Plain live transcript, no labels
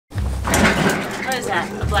What is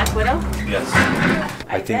that? A black widow? Yes.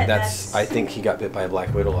 I think he got bit by a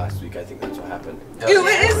black widow last week. I think that's what happened. Ew,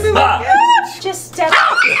 it is moving. Just step.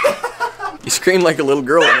 You screamed like a little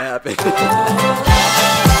girl when it happened.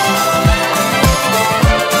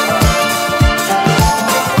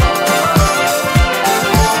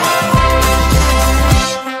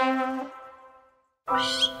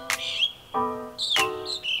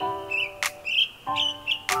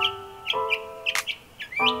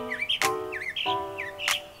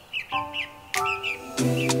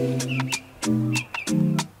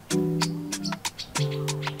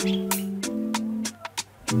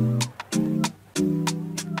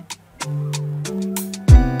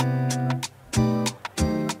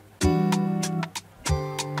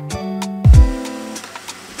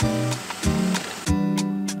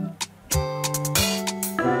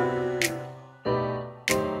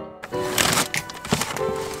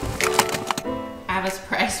 I have a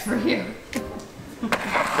surprise for you.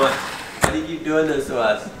 What? Why do you keep doing this to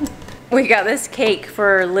us? We got this cake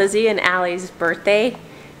for Lizzie and Allie's birthday,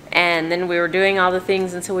 and then we were doing all the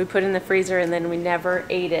things, and so we put it in the freezer, and then we never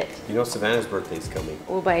ate it. You know Savannah's birthday's coming.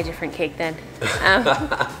 We'll buy a different cake then.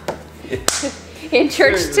 In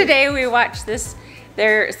church today, we watched this.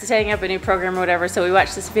 They're setting up a new program or whatever, so we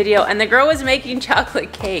watched this video, and the girl was making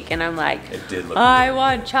chocolate cake, and I'm like, it did look I good.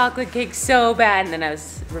 want chocolate cake so bad, and then I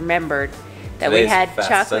remembered that Today's we had Fast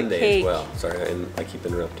chocolate Sunday cake. as well. Sorry, I keep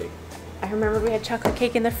interrupting. I remember we had chocolate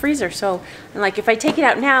cake in the freezer, so I'm like, if I take it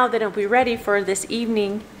out now, then it'll be ready for this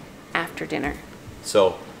evening after dinner.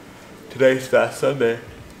 So, today's Fast Sunday,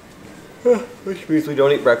 which means we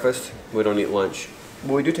don't eat breakfast, we don't eat lunch,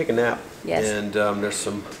 but we do take a nap. Yes. And there's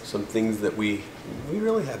some things that we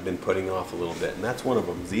really have been putting off a little bit, and that's one of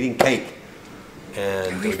them, is eating cake.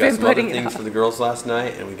 And we got some other things for the girls last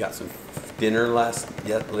night, and we got some dinner a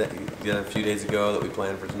few days ago that we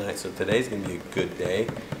planned for tonight. So today's gonna be a good day,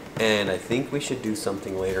 and I think we should do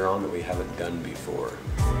something later on that we haven't done before.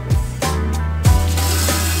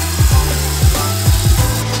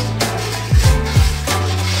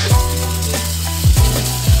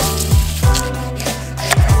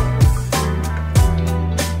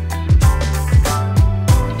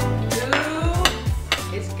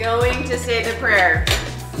 Who is going to say the prayer?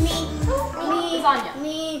 Me.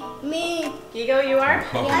 Gigo, you are?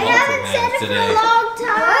 I haven't said it for a long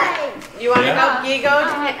time. You want to go Gigo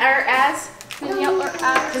or Az?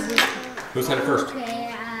 Who said it first?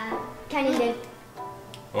 Okay, Kenny did.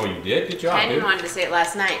 Oh, you did? Good job, Kenyon dude. wanted to say it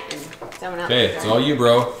last night, and someone else. Okay, it's all you,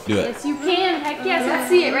 bro. Do it. Yes, you can. Heck yes, let's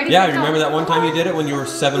see it. Ready? Yeah, you remember that one time you did it when you were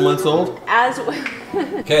 7 months old? Az.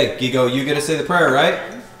 Okay, Gigo, you get to say the prayer, right?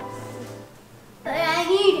 But I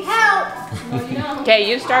need help. Okay,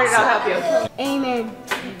 you started, I'll help you. Amen.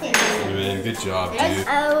 Amen. Good job, dude.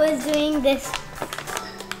 I was doing this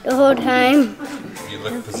the whole time. You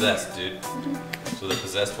look possessed, dude. So the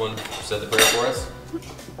possessed one said the prayer for us?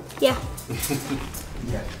 Yeah.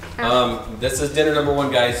 This is dinner number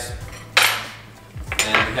 1, guys.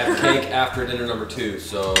 And we have cake after dinner number 2,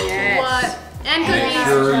 so Yes. And make cookies.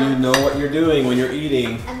 sure you know what you're doing when you're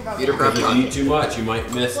eating. Eat a If you eat too much, you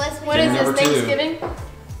might miss What dinner is number this, 2. Thanksgiving?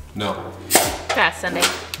 No. Fast Sunday.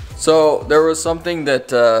 So there was something that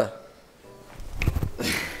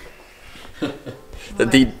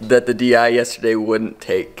that the DI yesterday wouldn't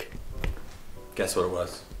take. Guess what it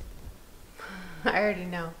was? I already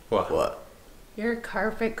know. What? What? You're a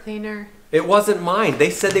carpet cleaner. It wasn't mine.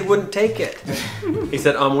 They said they wouldn't take it. He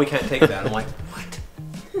said, we can't take that. I'm like, what?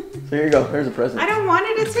 So here you go. Here's a present. I don't want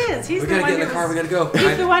it, it's his. He's We the gotta one get in the car, we gotta go.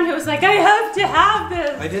 He's the one who was like, I have to have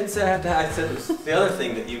this. I didn't say I had to. I said it was the other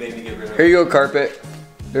thing that you made me get rid of. Here you go, carpet.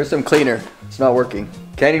 There's some cleaner. It's not working.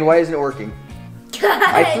 Canyon, why isn't it working?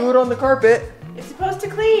 I threw it on the carpet. It's supposed to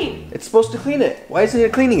clean. It's supposed to clean it. Why isn't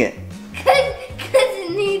it cleaning it? Because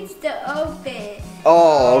it needs to open.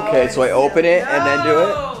 Oh, okay. So I open it and then do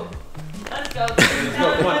it. Let's go. Let's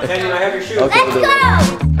go, come on, Kenyon, I have your shoes. Okay, we'll do it.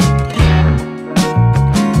 Go!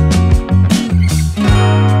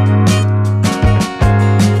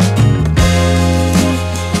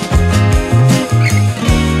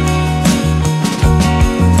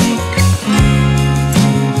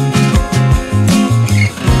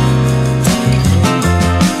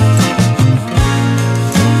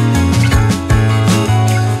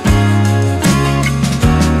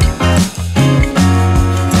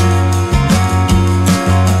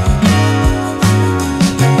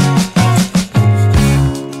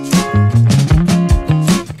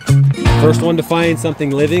 First one to find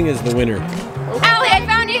something living is the winner. Allie, I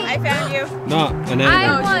found you. I found you. Not an I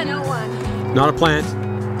animal. won. No one. Not a plant.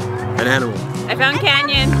 An animal. I found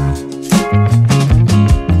Canyon.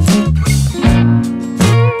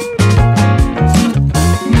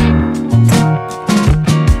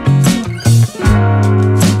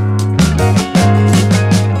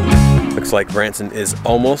 Looks like Branson is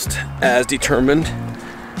almost as determined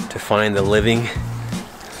to find the living,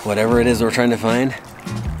 whatever it is we're trying to find,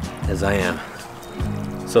 as I am.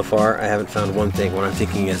 So far, I haven't found one thing. What I'm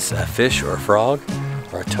thinking is a fish or a frog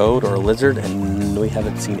or a toad or a lizard, and we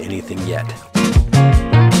haven't seen anything yet.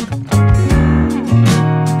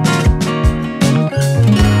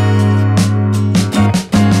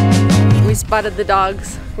 We spotted the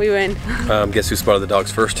dogs. We win. Guess who spotted the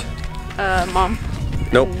dogs first? Mom.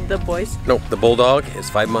 Nope. And the boys. Nope. The bulldog is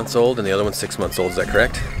 5 months old and the other one's 6 months old. Is that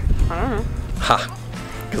correct? I don't know. Ha!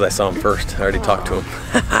 Because I saw him first. I already talked to him.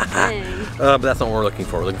 Dang. But that's not what we're looking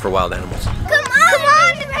for. We're looking for wild animals. Come on,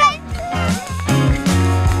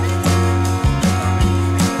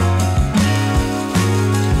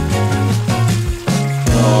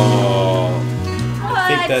 Oh.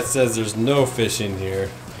 I think that says there's no fish in here.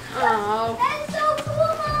 Oh. That's so cool,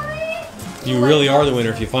 Mommy. You really are the winner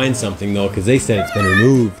if you find something though, because they said it's been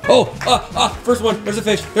removed. Oh! First one. There's a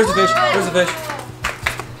fish. There's a fish. There's a fish.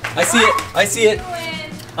 I see it. I see it.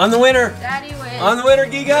 I'm the winner. Daddy wins. I'm the winner,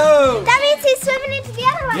 Gigo. That means he's swimming into the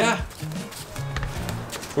other one. Yeah.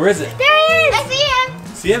 Where is it? There he is. I see him.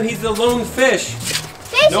 See him? He's the lone fish.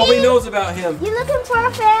 Fishy. Nobody knows about him. You looking for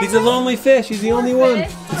a fish? He's a lonely fish. He's the only one.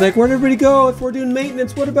 He's like, where'd everybody go? If we're doing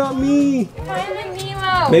maintenance, what about me? Finding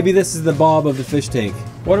Nemo. Maybe this is the Bob of the fish tank.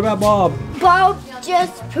 What about Bob? Bob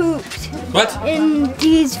just pooped What? in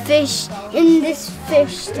these fish, in this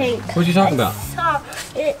fish tank. What are you talking about? Saw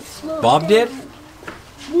it smelled. Bob did?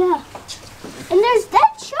 Yeah. And there's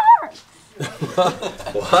dead sharks.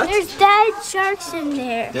 What? There's dead sharks in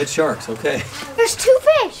there. Dead sharks, okay. There's 2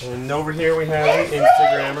 fish. And over here we have There's 3.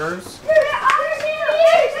 Instagrammers. Daddy,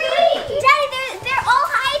 they're all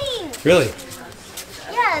hiding. Really?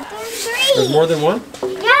 Yeah, there's 3. There's more than one?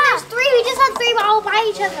 Yeah, there's 3. We just had 3 all by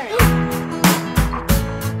each other.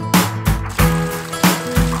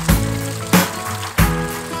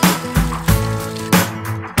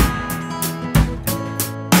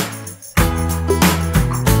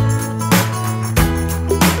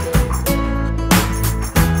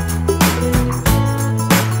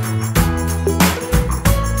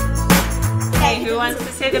 Who wants to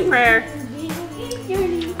say the prayer?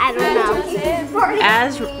 I don't know.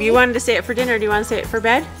 As you wanted to say it for dinner, do you want to say it for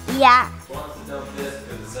bed? Yeah. Wants to dump this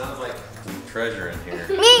because it sounds like some treasure in here.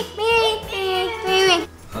 Me.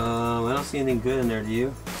 I don't see anything good in there, do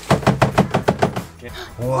you?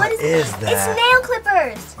 What is that? It's nail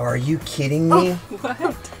clippers. Are you kidding me?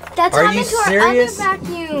 That's Are happened you to our serious? other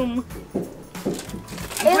vacuum.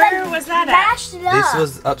 Where was that at? Bashed it up. This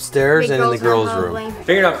was upstairs and in the girls' room.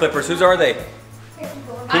 Fingernail clippers, whose are they?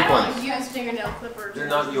 Pink ones. Use fingernail clippers. They're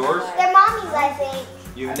not yours? They're mommy's, I think.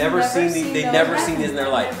 You've never seen these, they've never seen these in their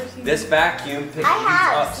life. This vacuum picked these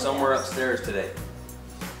up somewhere upstairs today.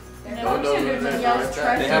 They have a Did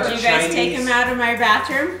you guys take them out of my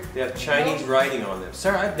bathroom? They have Chinese writing on them.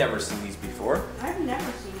 Sarah, I've never seen these before. I've never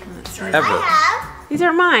seen them. Ever. I have. These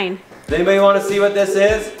are mine. Does anybody want to see what this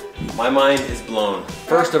is? My mind is blown.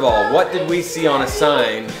 First of all, what did we see on a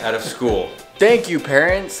sign out of school? Thank you,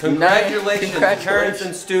 parents. Congratulations, parents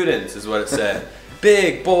and students is what it said.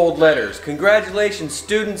 Big, bold letters. Congratulations,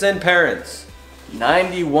 students and parents.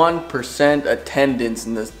 91% attendance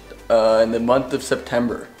in the month of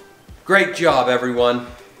September. Great job, everyone.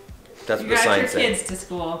 That's what the sign said. kids to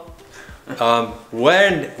school.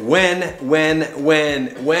 When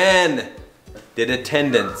did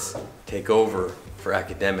attendance take over for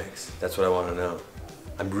academics? That's what I want to know.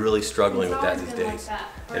 I'm really struggling with that these days.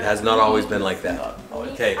 It has not always been like that.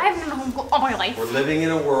 Okay, I've been home all my life. we're living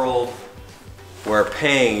in a world where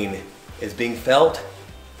pain is being felt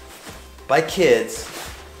by kids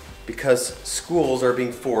because schools are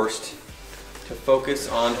being forced to focus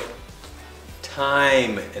on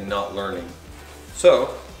time and not learning.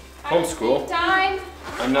 So, homeschool. Time.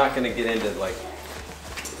 I'm not going to get into like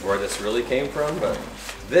where this really came from, but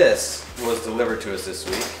this was delivered to us this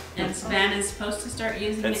week. And Savannah's supposed to start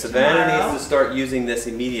using And it Savannah tomorrow. needs to start using this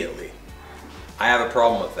immediately. I have a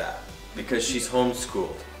problem with that because she's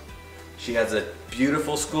homeschooled. She has a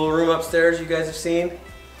beautiful schoolroom upstairs you guys have seen.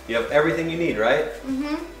 You have everything you need, right?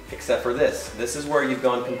 Mm-hmm. Except for this. This is where you've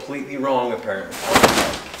gone completely wrong, apparently.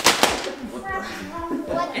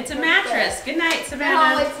 It's a mattress. Good night,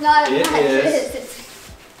 Savannah. No, it's not a It mattress. is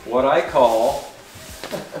what I call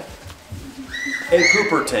a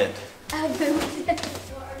pooper tent.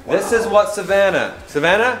 This is what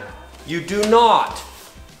Savannah, you do not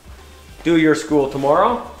do your school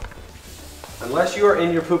tomorrow unless you are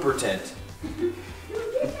in your pooper tent.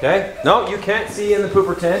 Okay? No, you can't see in the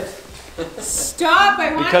pooper tent. Stop!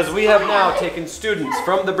 I want Because we have now taken students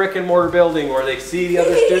from the brick and mortar building where they see the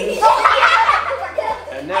other students.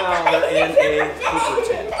 And now now they're in a pooper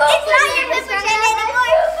tent. It's not your pooper tent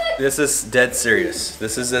anymore. This is dead serious.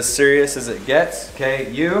 This is as serious as it gets.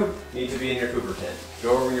 Okay, you need to be in your pooper tent.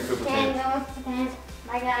 Go over in your pooper tent.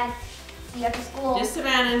 My God. You have to school. Just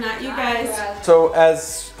Savannah, not you guys. So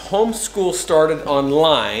as homeschool started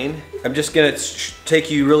online, I'm just gonna take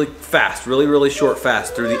you really fast, really short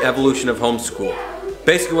fast through the evolution of homeschool.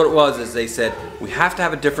 Basically what it was is they said, we have to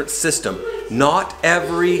have a different system. Not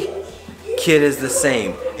every kid is the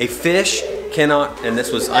same. A fish cannot, and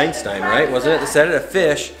this was Einstein, right? Wasn't it that said it? A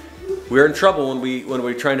fish, we're in trouble when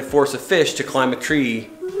we're trying to force a fish to climb a tree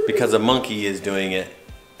because a monkey is doing it.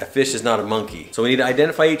 A fish is not a monkey. So we need to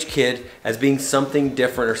identify each kid as being something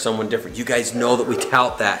different or someone different. You guys know that we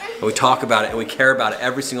tout that and we talk about it and we care about it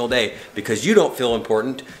every single day because you don't feel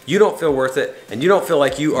important, you don't feel worth it, and you don't feel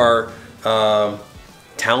like you are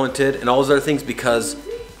talented and all those other things because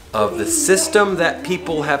of the system that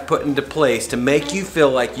people have put into place to make you feel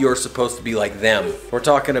like you're supposed to be like them. We're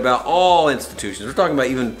talking about all institutions. We're talking about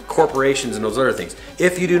even corporations and those other things.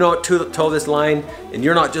 If you do not toe this line and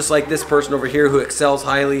you're not just like this person over here who excels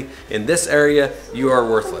highly in this area, you are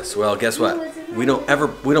worthless. Well, guess what? We don't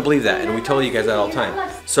believe that, and we tell you guys that all the time.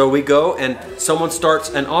 So we go and someone starts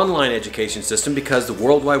an online education system because the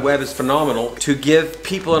World Wide Web is phenomenal to give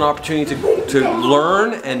people an opportunity to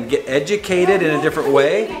learn and get educated in a different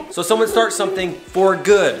way. So someone starts something for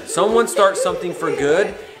good. Someone starts something for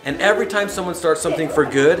good, and every time someone starts something for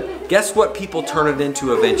good, guess what people turn it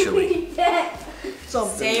into eventually?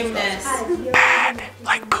 Sameness. Bad,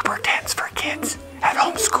 like pooper tents for kids at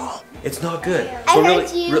homeschool. It's not good. I So heard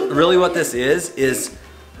you. really what this is Is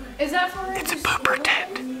that for? it's a pooper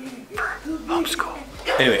tent for homeschool.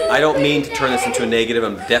 Anyway, I don't mean to turn this into a negative.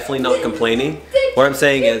 I'm definitely not complaining. What I'm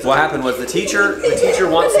saying is, what happened was the teacher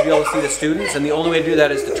wants to be able to see the students, and the only way to do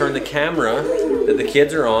that is to turn the camera that the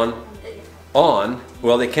kids are on.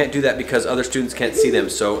 Well, they can't do that because other students can't see them.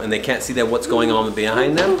 And they can't see what's going on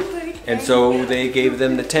behind them. And so they gave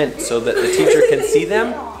them the tent so that the teacher can see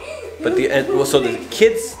them. But so the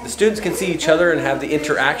students can see each other and have the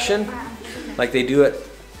interaction like they do at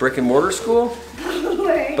brick and mortar school,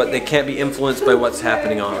 but they can't be influenced by what's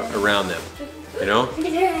happening around them. You know,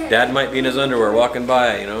 Dad might be in his underwear walking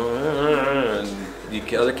by, you know, and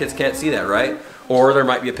the other kids can't see that, right? Or there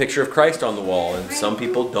might be a picture of Christ on the wall, and some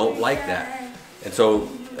people don't like that. And so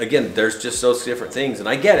again, there's just those different things, and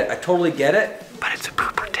I get it, I totally get it, but it's a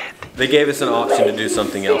pooper tent. They gave us an option to do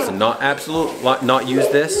something else and not use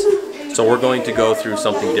this. So we're going to go through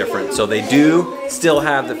something different. So they do still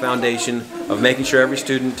have the foundation of making sure every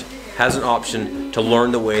student has an option to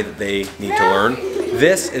learn the way that they need to learn.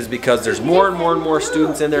 This is because there's more and more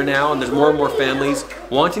students in there now, and there's more and more families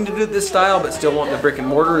wanting to do this style but still want the brick and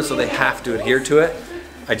mortar, and so they have to adhere to it.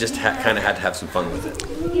 I just kind of had to have some fun with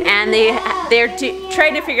it. And they're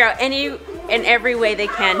trying to figure out any and every way they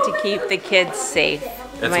can to keep the kids safe.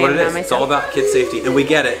 That's what it is. It's all about kid safety, and we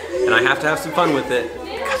get it, and I have to have some fun with it.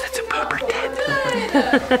 Because it's a pooper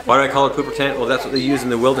tent. Why do I call it a pooper tent? Well, that's what they use in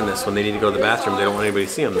the wilderness when they need to go to the bathroom. They don't want anybody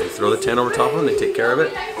to see them. They throw the tent over top of them. They take care of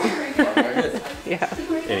it. Yeah.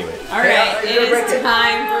 Anyway. All right, it is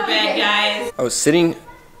time for bed, guys. I was sitting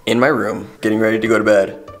in my room getting ready to go to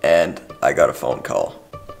bed, and I got a phone call,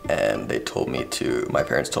 and my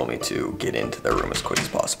parents told me to get into their room as quick as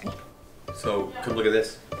possible. So, come look at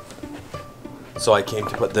this. So I came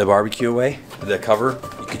to put the barbecue away, the cover,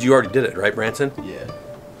 because you already did it, right, Branson? Yeah.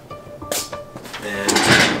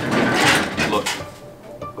 And look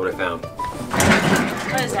what I found.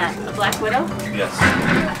 What is that? A black widow? Yes.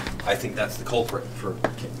 I think that's the culprit for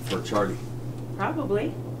Charlie.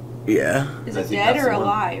 Probably. Yeah. Is I it think dead that's or the one.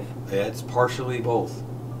 alive? Yeah, it's partially both.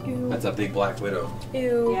 Ew. That's a big black widow.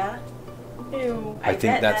 Ew. Yeah. Ew. I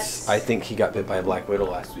think he got bit by a black widow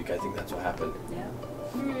last week. I think that's what happened. Yeah.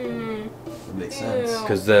 That makes sense.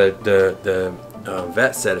 Because the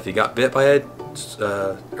vet said if he got bit by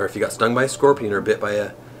or if he got stung by a scorpion or bit by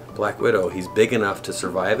a black widow, he's big enough to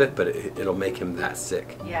survive it, but it'll make him that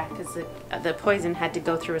sick. Yeah, because the poison had to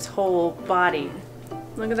go through his whole body.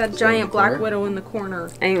 Look at that giant black widow in the corner. I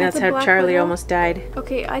think that's a how black Charlie widow? almost died.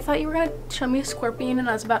 Okay, I thought you were gonna show me a scorpion and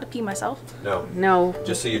I was about to pee myself. No. No.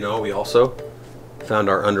 Just so you know, we also found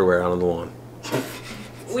our underwear out on the lawn.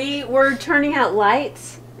 We were turning out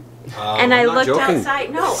lights, and I I'm not looked joking.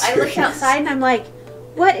 outside. No, I looked outside and I'm like,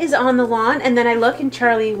 what is on the lawn? And then I look and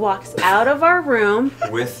Charlie walks out of our room.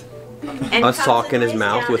 With And a comes sock and in his lays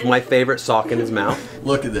mouth, down with and- my favorite sock in his mouth.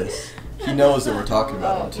 Look at this. He knows that we're talking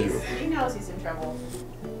about him too. He knows he's in trouble.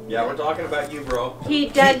 Yeah, we're talking about you, bro. He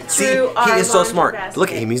dug through our he is so laundry smart. basket.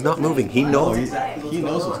 Look at him, he's not moving. He knows. He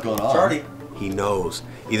knows what's going on. Charlie. He knows.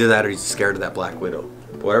 Either that or he's scared of that black widow.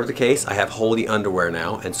 But whatever the case, I have holy underwear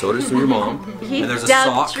now, and so does your mom. He And there's a dug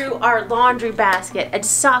sock. through our laundry basket, a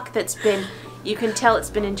sock that's been, you can tell it's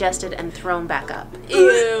been ingested and thrown back up.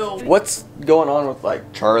 Ew. What's going on with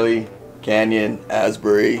like Charlie, Canyon,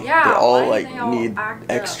 Asbury? Yeah, They all why like do they all need act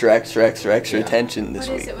up? extra attention this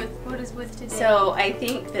week. What is with today? So I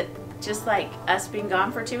think that just like us being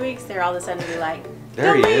gone for 2 weeks, they're all of a sudden be like,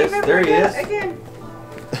 There he is. There he is. Again.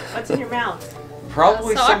 What's in your mouth?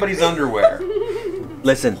 Probably Sock. somebody's underwear.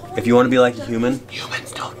 Listen, if you want to be like a human,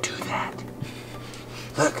 humans don't do that.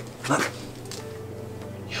 Look.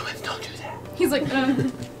 Humans don't do that. He's like,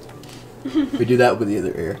 We do that with the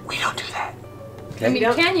other ear. We don't do that. I mean,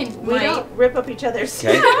 don't- Canyon We might. don't rip up each other's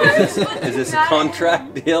Okay? Is this a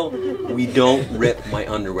contract deal? We don't rip my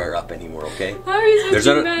underwear up anymore, okay? How are you supposed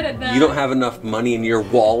to be a- mad at that? You don't have enough money in your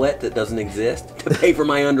wallet that doesn't exist to pay for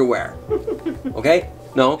my underwear. Okay?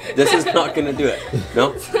 No, this is not gonna do it.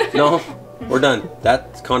 No, we're done.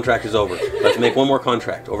 That contract is over. Let's make one more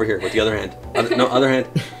contract over here with the other hand.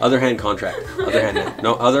 Other hand contract. Other hand now.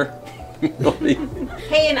 No, other.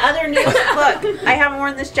 Hey, in other news, look, I haven't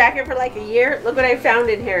worn this jacket for like a year. Look what I found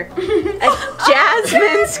in here. A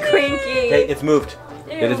jasmine squinky. Okay, it's moved.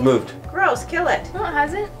 It is moved. Gross, kill it. No, it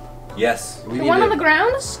hasn't. Yes. We The need one on to the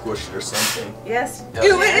ground? squish it or something. Yes. Hell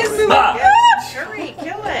Ew, yes. it is moving. Yes. Hurry,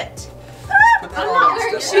 kill it. I'm not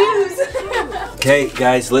wearing shoes. Okay,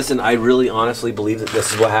 guys, listen. I really honestly believe that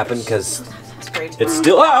this is what happened because That's great. it's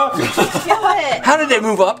still. Ah! Kill it. How did it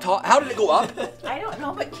move up? How did it go up? I don't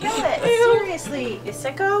know, but kill it. Seriously, you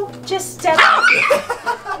sicko. Just step up.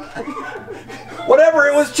 Whatever.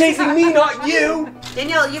 It was chasing me, not you.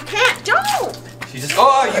 Danielle, you can't. Don't. She just.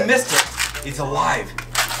 Oh, you missed it. It's alive.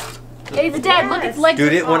 It's dead. Look, its legs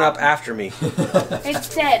Dude, are it went off. up after me.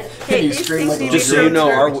 It's dead. Okay, You these scream things like a need little Just to so be you know,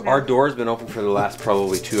 served now. our door's been open for the last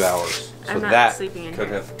probably 2 hours. So I'm not that sleeping in could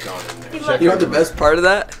here. have gone in there. Look, You know what the best part of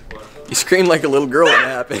that? You screamed like a little girl when it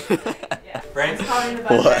happened. Francis?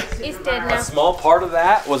 What? It's dead A now. small part of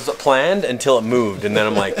that was planned until it moved, and then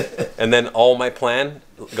I'm like, and then all my plan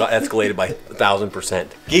got escalated by 1,000%.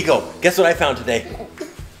 Geeko, guess what I found today?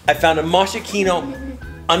 I found a Moschino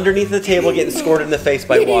underneath the table getting scored in the face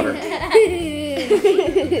by water.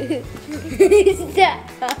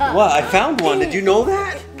 Stop. What? I found one. Did you know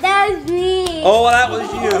that? That's me. Oh, that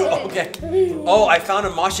was you. Okay. Oh, I found a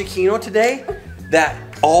Moschino today that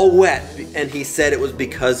all wet, and he said it was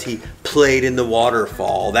because he played in the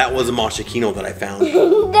waterfall. That was a Moschino that I found. That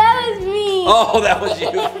was me. Oh, that was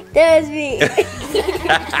you. That was me.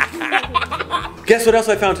 Guess what else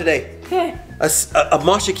I found today? A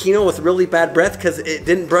Moschino with really bad breath because it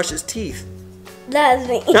didn't brush his teeth. That was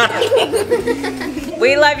me.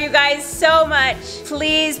 We love you guys so much.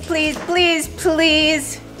 Please, please, please,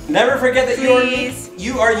 please. Never forget that Please.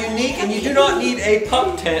 you are unique, and you do not need a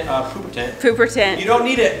pooper tent. Pooper tent. You don't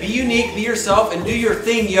need it. Be unique, be yourself, and do your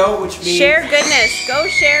thing, yo, which means Share goodness. Go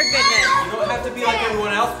share goodness. you don't have to be like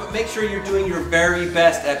everyone else, but make sure you're doing your very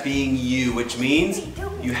best at being you, which means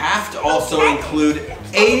you have to also include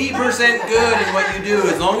 80% good in what you do.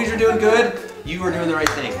 As long as you're doing good, you are doing the right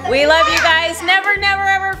thing. We love you guys. Never, never,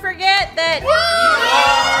 ever forget that.